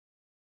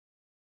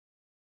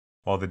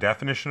While the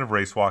definition of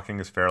race walking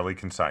is fairly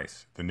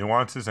concise, the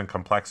nuances and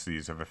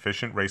complexities of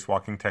efficient race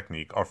walking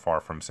technique are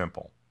far from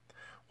simple.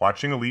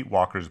 Watching elite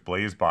walkers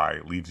blaze by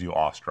leaves you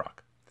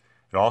awestruck.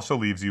 It also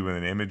leaves you with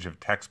an image of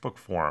textbook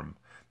form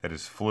that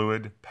is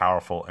fluid,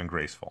 powerful, and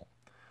graceful.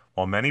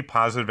 While many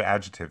positive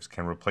adjectives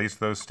can replace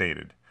those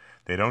stated,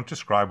 they don't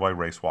describe why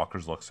race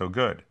walkers look so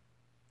good.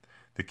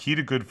 The key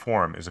to good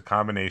form is a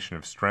combination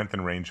of strength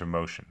and range of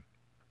motion.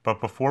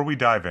 But before we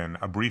dive in,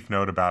 a brief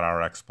note about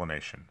our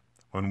explanation.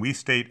 When we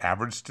state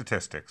average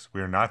statistics,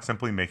 we are not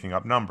simply making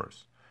up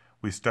numbers.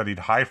 We studied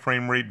high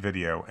frame rate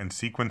video and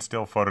sequence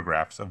still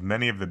photographs of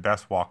many of the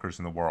best walkers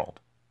in the world.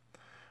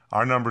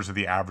 Our numbers are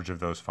the average of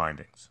those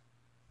findings.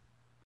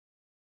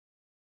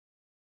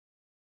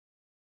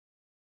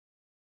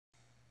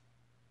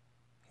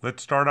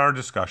 Let's start our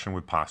discussion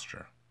with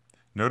posture.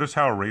 Notice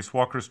how a race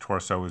walker's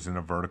torso is in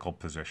a vertical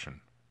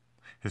position.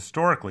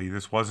 Historically,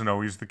 this wasn't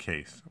always the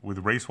case, with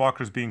race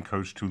walkers being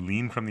coached to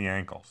lean from the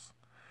ankles.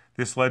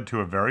 This led to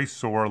a very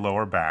sore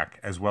lower back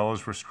as well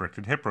as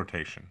restricted hip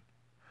rotation.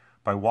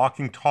 By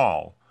walking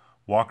tall,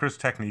 walkers'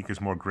 technique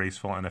is more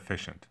graceful and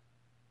efficient.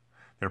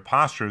 Their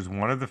posture is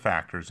one of the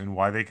factors in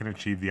why they can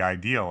achieve the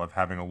ideal of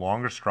having a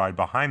longer stride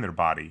behind their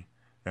body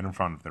than in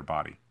front of their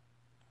body.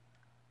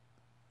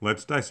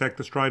 Let's dissect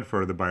the stride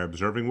further by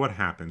observing what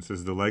happens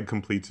as the leg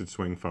completes its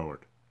swing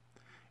forward.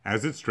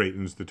 As it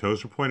straightens, the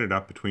toes are pointed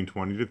up between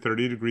 20 to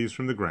 30 degrees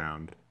from the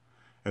ground,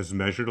 as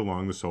measured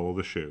along the sole of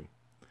the shoe,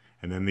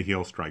 and then the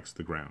heel strikes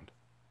the ground.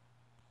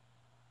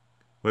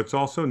 Let's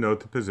also note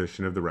the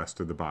position of the rest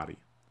of the body.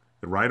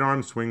 The right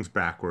arm swings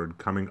backward,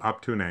 coming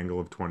up to an angle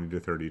of 20 to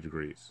 30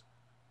 degrees.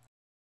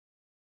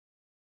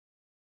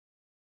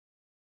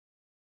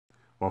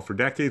 While for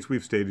decades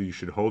we've stated you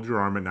should hold your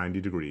arm at 90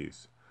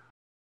 degrees,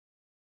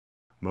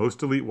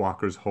 most elite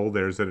walkers hold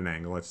theirs at an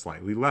angle at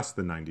slightly less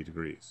than 90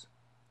 degrees.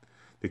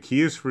 The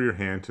key is for your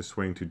hand to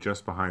swing to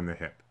just behind the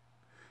hip.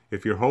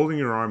 If you're holding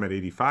your arm at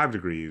 85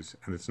 degrees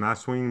and it's not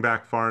swinging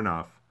back far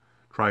enough,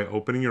 try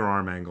opening your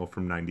arm angle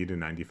from 90 to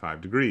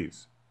 95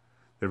 degrees.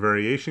 The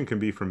variation can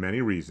be for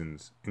many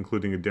reasons,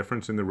 including a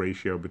difference in the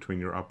ratio between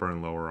your upper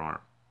and lower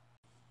arm.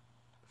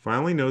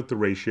 Finally, note the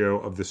ratio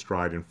of the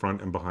stride in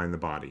front and behind the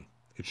body.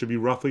 It should be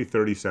roughly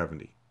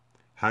 30-70.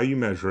 How you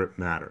measure it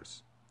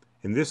matters.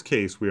 In this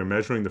case, we are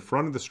measuring the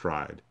front of the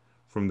stride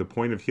from the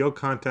point of heel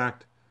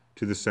contact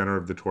to the center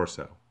of the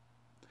torso,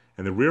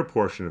 and the rear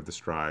portion of the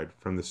stride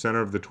from the center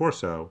of the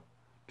torso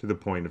to the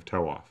point of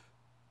toe off.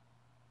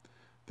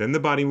 Then the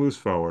body moves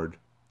forward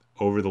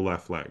over the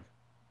left leg.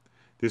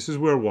 This is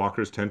where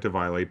walkers tend to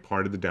violate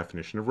part of the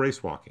definition of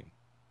race walking.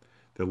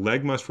 The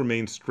leg must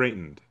remain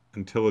straightened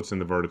until it's in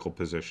the vertical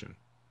position.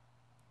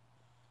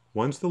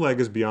 Once the leg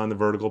is beyond the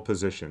vertical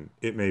position,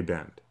 it may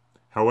bend.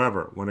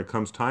 However, when it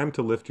comes time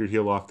to lift your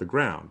heel off the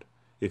ground,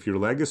 if your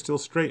leg is still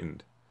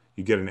straightened,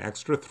 you get an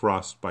extra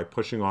thrust by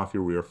pushing off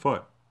your rear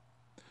foot.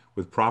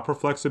 With proper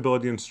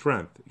flexibility and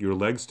strength, your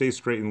leg stays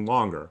straightened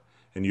longer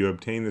and you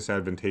obtain this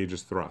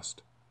advantageous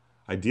thrust.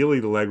 Ideally,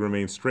 the leg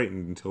remains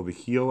straightened until the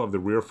heel of the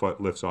rear foot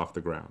lifts off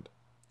the ground.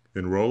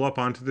 Then roll up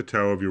onto the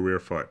toe of your rear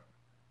foot.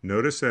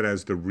 Notice that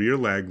as the rear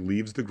leg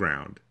leaves the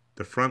ground,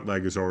 the front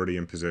leg is already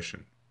in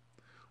position.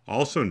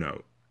 Also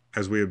note,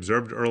 as we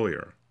observed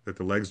earlier, that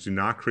the legs do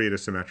not create a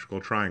symmetrical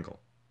triangle.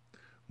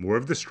 More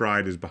of the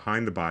stride is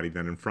behind the body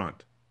than in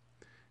front.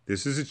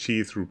 This is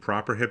achieved through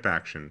proper hip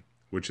action,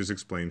 which is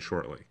explained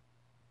shortly.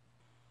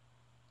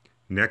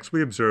 Next,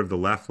 we observe the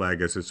left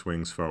leg as it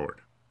swings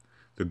forward.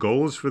 The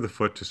goal is for the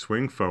foot to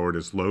swing forward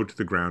as low to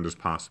the ground as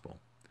possible.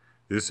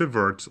 This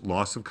averts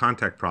loss of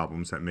contact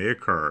problems that may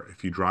occur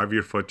if you drive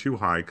your foot too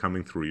high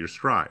coming through your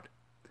stride.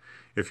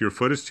 If your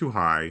foot is too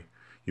high,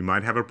 you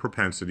might have a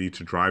propensity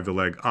to drive the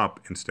leg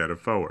up instead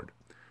of forward,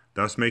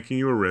 thus making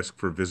you a risk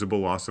for visible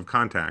loss of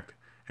contact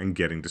and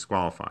getting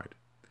disqualified.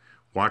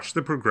 Watch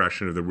the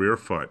progression of the rear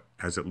foot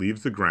as it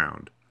leaves the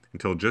ground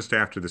until just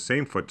after the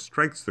same foot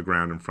strikes the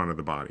ground in front of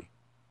the body.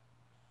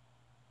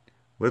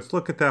 Let's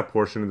look at that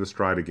portion of the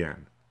stride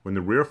again. When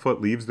the rear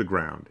foot leaves the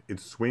ground, it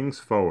swings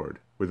forward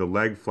with the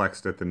leg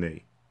flexed at the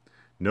knee.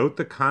 Note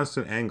the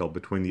constant angle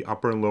between the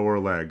upper and lower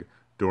leg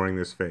during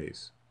this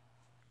phase.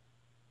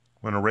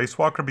 When a race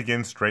walker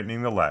begins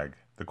straightening the leg,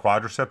 the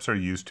quadriceps are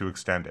used to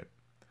extend it.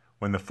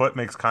 When the foot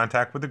makes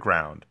contact with the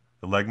ground,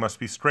 the leg must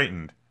be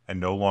straightened and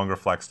no longer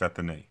flexed at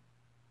the knee.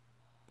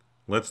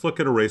 Let's look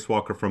at a race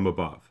walker from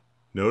above.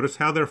 Notice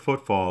how their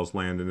footfalls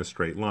land in a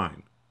straight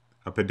line.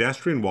 A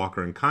pedestrian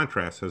walker, in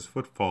contrast, has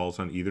footfalls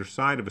on either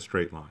side of a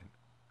straight line.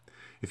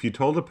 If you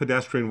told a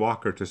pedestrian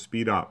walker to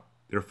speed up,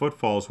 their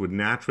footfalls would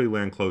naturally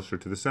land closer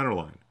to the center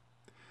line.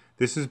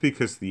 This is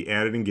because of the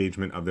added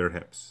engagement of their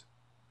hips.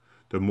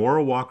 The more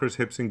a walker's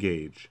hips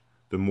engage,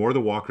 the more the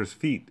walker's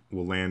feet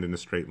will land in a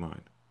straight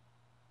line.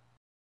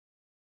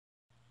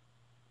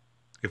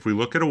 If we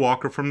look at a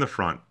walker from the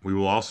front, we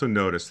will also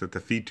notice that the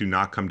feet do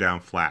not come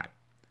down flat.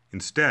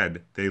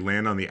 Instead, they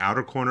land on the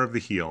outer corner of the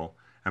heel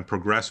and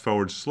progress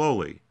forward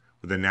slowly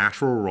with a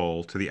natural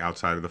roll to the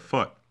outside of the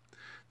foot.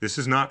 This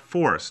is not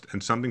forced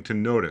and something to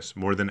notice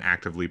more than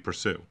actively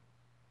pursue.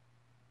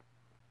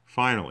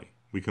 Finally,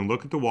 we can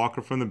look at the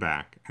walker from the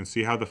back and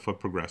see how the foot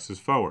progresses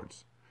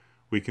forwards.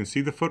 We can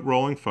see the foot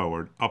rolling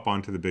forward up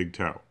onto the big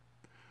toe.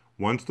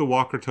 Once the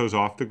walker toes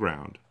off the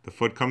ground, the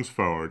foot comes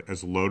forward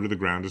as low to the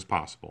ground as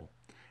possible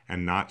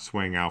and not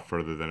swaying out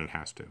further than it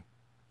has to.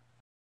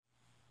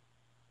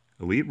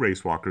 Elite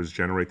race walkers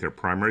generate their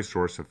primary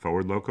source of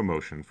forward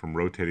locomotion from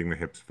rotating the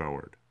hips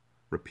forward.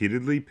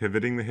 Repeatedly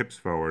pivoting the hips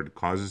forward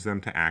causes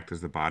them to act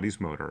as the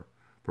body's motor,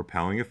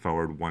 propelling it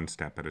forward one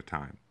step at a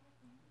time.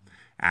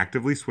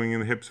 Actively swinging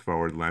the hips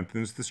forward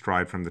lengthens the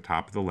stride from the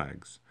top of the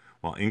legs,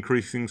 while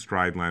increasing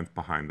stride length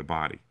behind the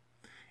body.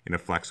 In a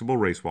flexible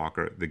race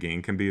walker, the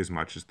gain can be as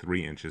much as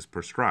 3 inches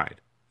per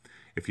stride.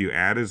 If you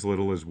add as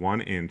little as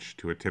 1 inch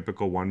to a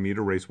typical 1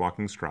 meter race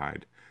walking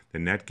stride, the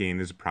net gain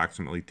is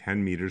approximately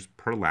 10 meters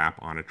per lap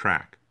on a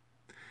track.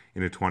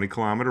 In a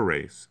 20-kilometer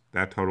race,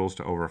 that totals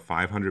to over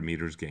 500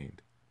 meters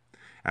gained.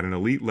 At an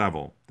elite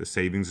level, the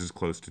savings is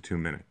close to 2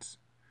 minutes.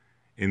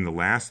 In the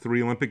last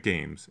 3 Olympic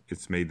Games,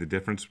 it's made the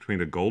difference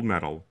between a gold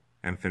medal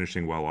and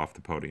finishing well off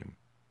the podium.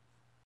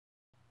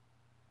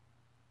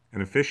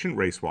 An efficient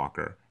race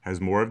walker has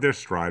more of their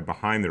stride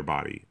behind their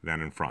body than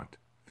in front.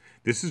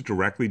 This is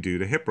directly due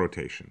to hip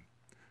rotation.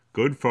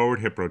 Good forward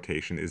hip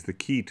rotation is the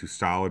key to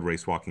solid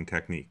race walking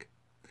technique.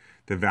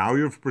 The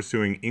value of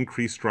pursuing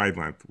increased stride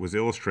length was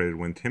illustrated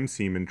when Tim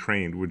Seaman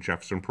trained with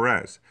Jefferson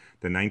Perez,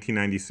 the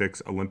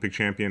 1996 Olympic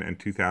champion and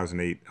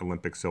 2008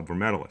 Olympic silver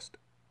medalist.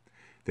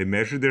 They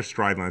measured their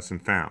stride lengths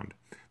and found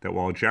that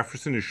while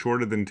Jefferson is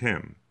shorter than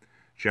Tim,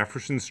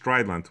 Jefferson's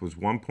stride length was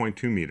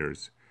 1.2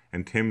 meters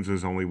and Tim's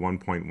was only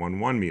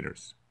 1.11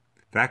 meters.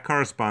 That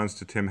corresponds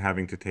to Tim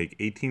having to take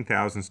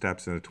 18,000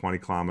 steps in a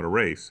 20-kilometer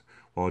race,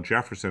 while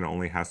Jefferson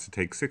only has to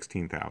take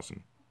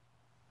 16,000.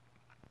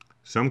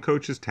 Some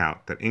coaches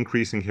tout that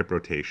increasing hip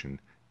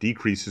rotation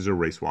decreases a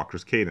race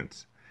walker's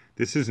cadence.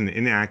 This is an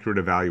inaccurate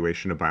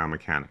evaluation of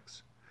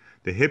biomechanics.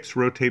 The hips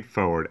rotate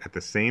forward at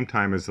the same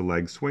time as the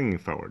leg swinging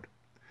forward.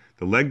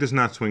 The leg does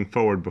not swing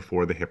forward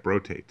before the hip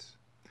rotates.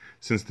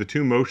 Since the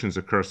two motions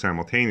occur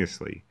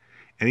simultaneously,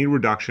 any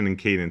reduction in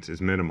cadence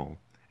is minimal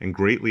and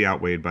greatly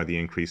outweighed by the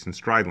increase in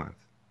stride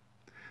length.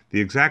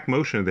 The exact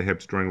motion of the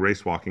hips during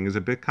race walking is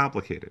a bit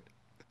complicated.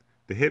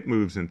 The hip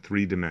moves in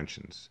 3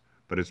 dimensions,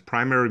 but its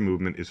primary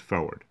movement is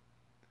forward.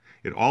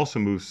 It also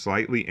moves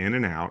slightly in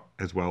and out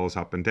as well as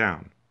up and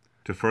down.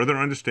 To further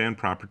understand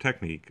proper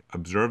technique,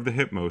 observe the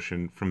hip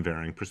motion from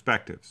varying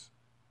perspectives.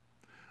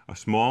 A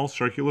small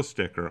circular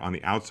sticker on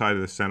the outside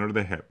of the center of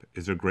the hip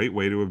is a great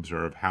way to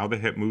observe how the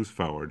hip moves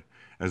forward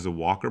as the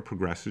walker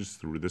progresses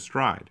through the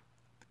stride.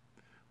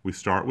 We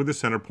start with the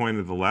center point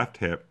of the left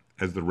hip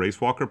as the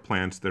race walker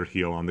plants their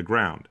heel on the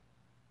ground.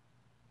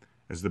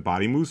 As the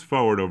body moves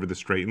forward over the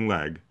straightened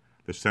leg,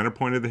 the center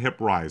point of the hip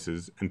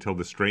rises until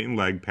the straightened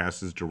leg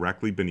passes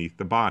directly beneath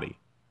the body.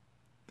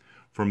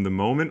 From the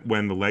moment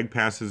when the leg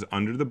passes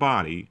under the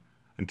body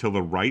until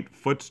the right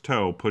foot's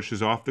toe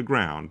pushes off the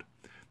ground,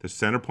 the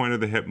center point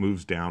of the hip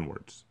moves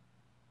downwards.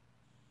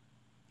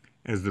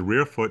 As the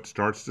rear foot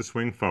starts to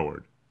swing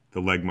forward, the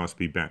leg must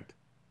be bent.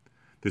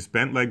 This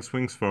bent leg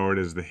swings forward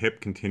as the hip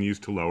continues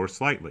to lower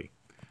slightly.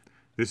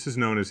 This is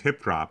known as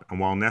hip drop and,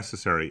 while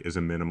necessary, is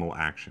a minimal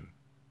action.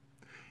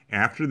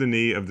 After the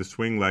knee of the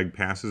swing leg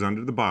passes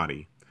under the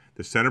body,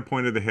 the center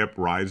point of the hip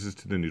rises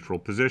to the neutral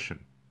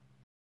position.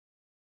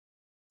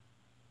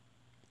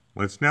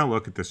 Let's now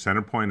look at the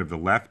center point of the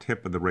left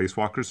hip of the race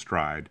walker's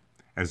stride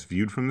as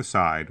viewed from the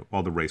side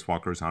while the race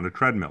walker is on a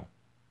treadmill.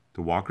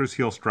 The walker's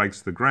heel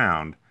strikes the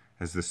ground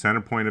as the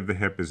center point of the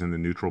hip is in the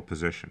neutral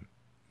position.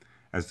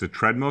 As the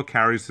treadmill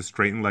carries the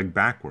straightened leg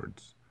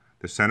backwards,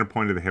 the center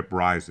point of the hip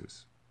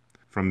rises.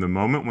 From the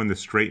moment when the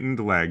straightened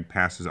leg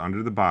passes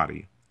under the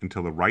body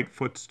until the right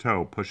foot's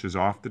toe pushes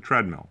off the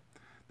treadmill,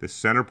 the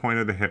center point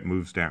of the hip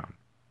moves down.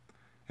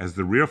 As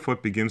the rear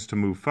foot begins to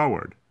move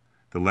forward,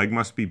 the leg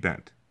must be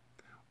bent.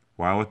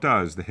 While it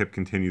does, the hip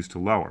continues to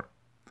lower.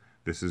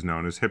 This is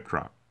known as hip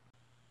drop.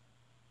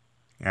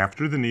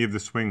 After the knee of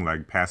the swing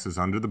leg passes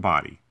under the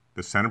body,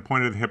 the center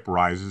point of the hip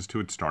rises to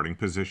its starting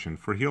position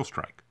for heel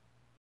strike.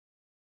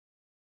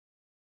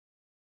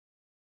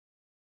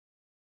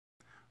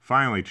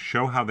 Finally, to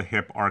show how the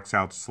hip arcs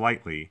out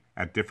slightly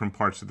at different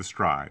parts of the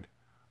stride,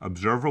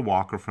 observe a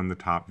walker from the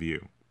top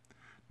view.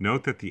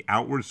 Note that the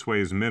outward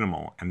sway is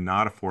minimal and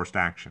not a forced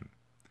action.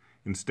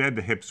 Instead,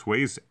 the hip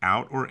sways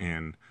out or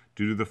in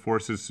due to the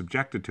forces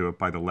subjected to it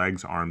by the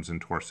legs, arms, and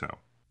torso.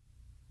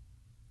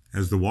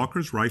 As the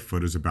walker's right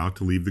foot is about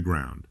to leave the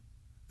ground,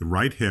 the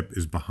right hip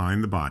is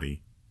behind the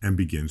body and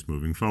begins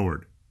moving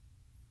forward.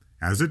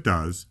 As it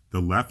does, the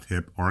left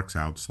hip arcs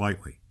out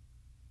slightly.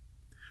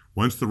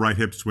 Once the right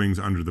hip swings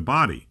under the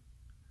body,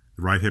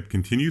 the right hip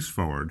continues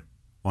forward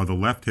while the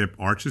left hip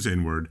arches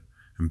inward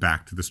and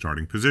back to the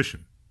starting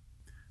position.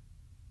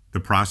 The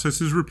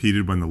process is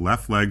repeated when the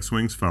left leg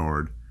swings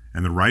forward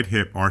and the right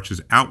hip arches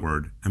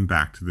outward and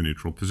back to the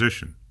neutral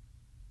position.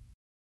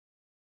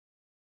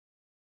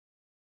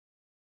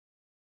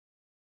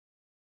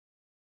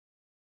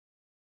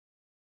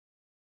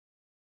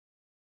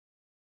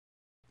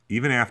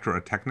 Even after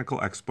a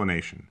technical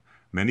explanation,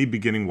 many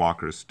beginning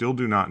walkers still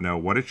do not know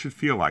what it should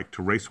feel like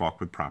to race walk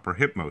with proper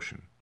hip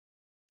motion.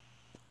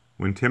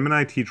 When Tim and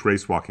I teach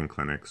race walking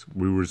clinics,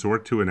 we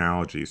resort to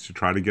analogies to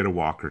try to get a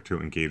walker to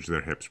engage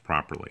their hips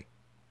properly.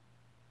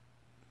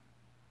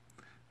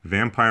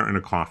 Vampire in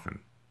a coffin.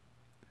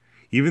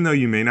 Even though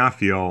you may not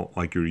feel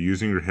like you're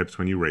using your hips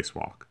when you race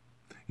walk,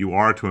 you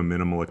are to a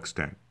minimal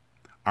extent.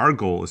 Our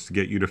goal is to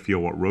get you to feel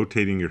what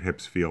rotating your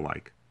hips feel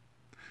like.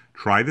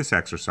 Try this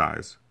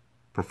exercise,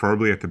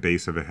 preferably at the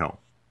base of a hill.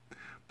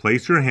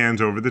 Place your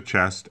hands over the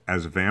chest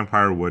as a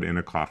vampire would in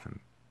a coffin.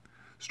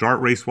 Start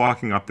race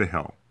walking up the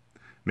hill.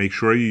 Make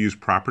sure you use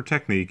proper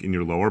technique in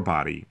your lower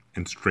body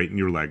and straighten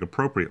your leg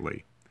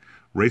appropriately.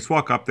 Race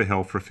walk up the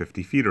hill for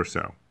 50 feet or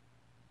so.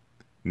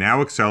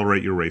 Now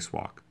accelerate your race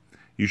walk.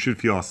 You should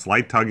feel a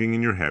slight tugging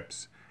in your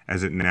hips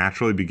as it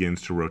naturally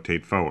begins to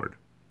rotate forward.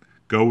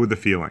 Go with the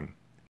feeling.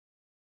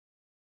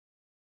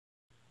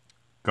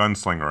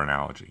 Gunslinger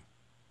analogy.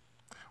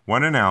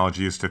 One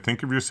analogy is to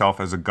think of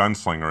yourself as a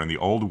gunslinger in the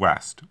Old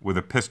West with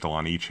a pistol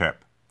on each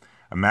hip.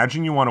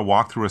 Imagine you want to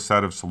walk through a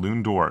set of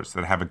saloon doors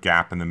that have a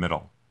gap in the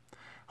middle.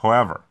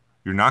 However,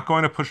 you're not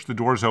going to push the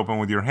doors open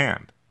with your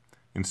hand.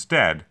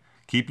 Instead,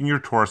 keeping your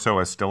torso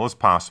as still as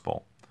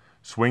possible,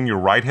 swing your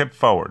right hip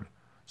forward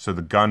so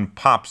the gun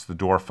pops the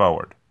door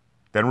forward.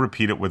 Then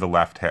repeat it with the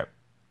left hip.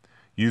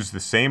 Use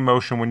the same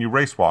motion when you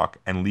race walk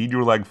and lead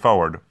your leg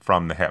forward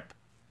from the hip.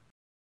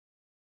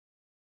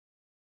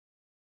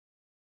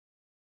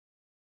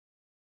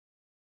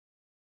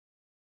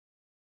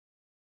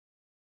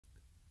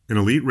 An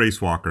elite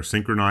race walker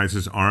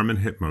synchronizes arm and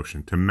hip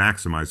motion to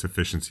maximize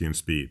efficiency and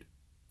speed.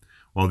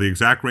 While the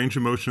exact range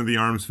of motion of the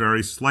arms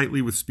varies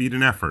slightly with speed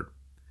and effort,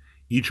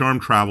 each arm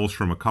travels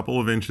from a couple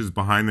of inches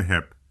behind the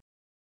hip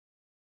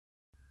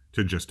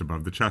to just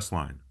above the chest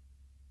line.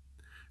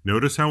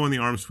 Notice how when the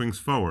arm swings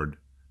forward,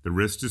 the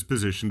wrist is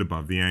positioned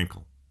above the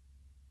ankle.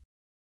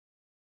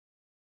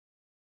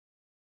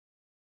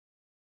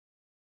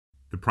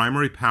 The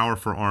primary power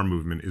for arm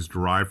movement is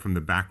derived from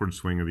the backward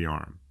swing of the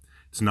arm.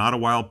 It's not a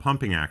wild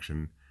pumping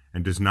action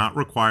and does not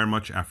require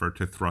much effort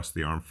to thrust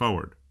the arm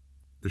forward.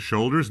 The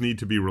shoulders need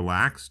to be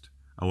relaxed,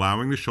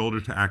 allowing the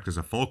shoulder to act as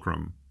a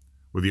fulcrum,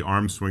 with the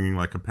arm swinging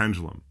like a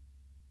pendulum.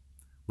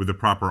 With the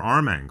proper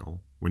arm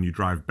angle, when you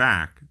drive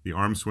back, the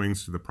arm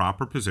swings to the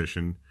proper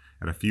position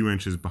at a few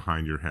inches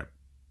behind your hip.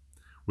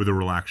 With a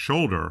relaxed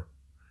shoulder,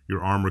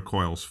 your arm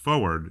recoils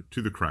forward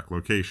to the correct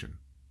location.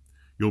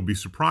 You'll be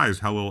surprised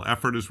how little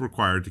effort is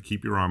required to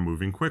keep your arm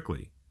moving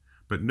quickly,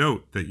 but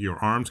note that your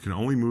arms can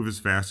only move as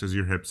fast as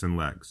your hips and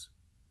legs.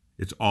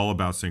 It's all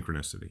about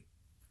synchronicity.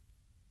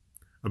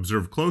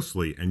 Observe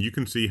closely and you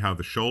can see how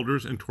the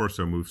shoulders and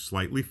torso move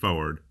slightly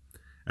forward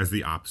as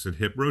the opposite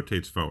hip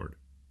rotates forward.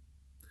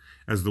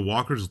 As the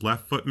walker's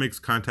left foot makes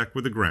contact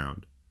with the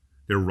ground,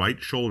 their right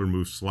shoulder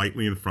moves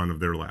slightly in front of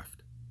their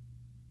left.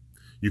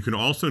 You can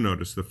also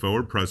notice the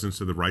forward presence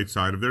of the right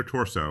side of their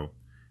torso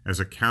as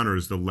it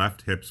counters the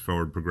left hip's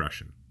forward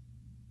progression.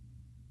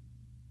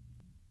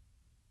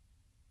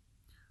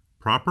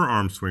 Proper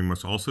arm swing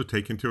must also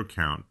take into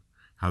account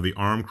how the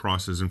arm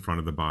crosses in front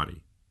of the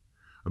body.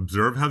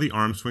 Observe how the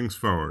arm swings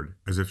forward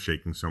as if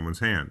shaking someone's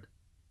hand.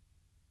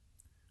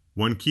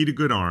 One key to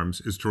good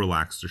arms is to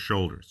relax the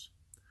shoulders.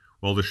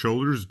 While the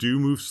shoulders do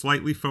move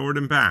slightly forward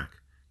and back,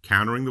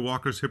 countering the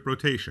walker's hip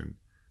rotation,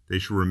 they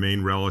should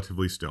remain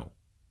relatively still.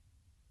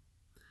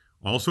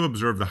 Also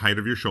observe the height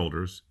of your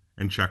shoulders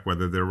and check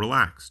whether they're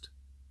relaxed.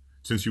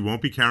 Since you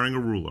won't be carrying a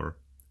ruler,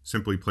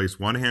 simply place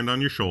one hand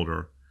on your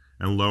shoulder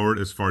and lower it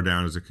as far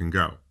down as it can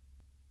go.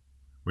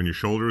 When your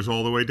shoulder is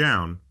all the way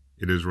down,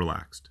 it is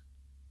relaxed.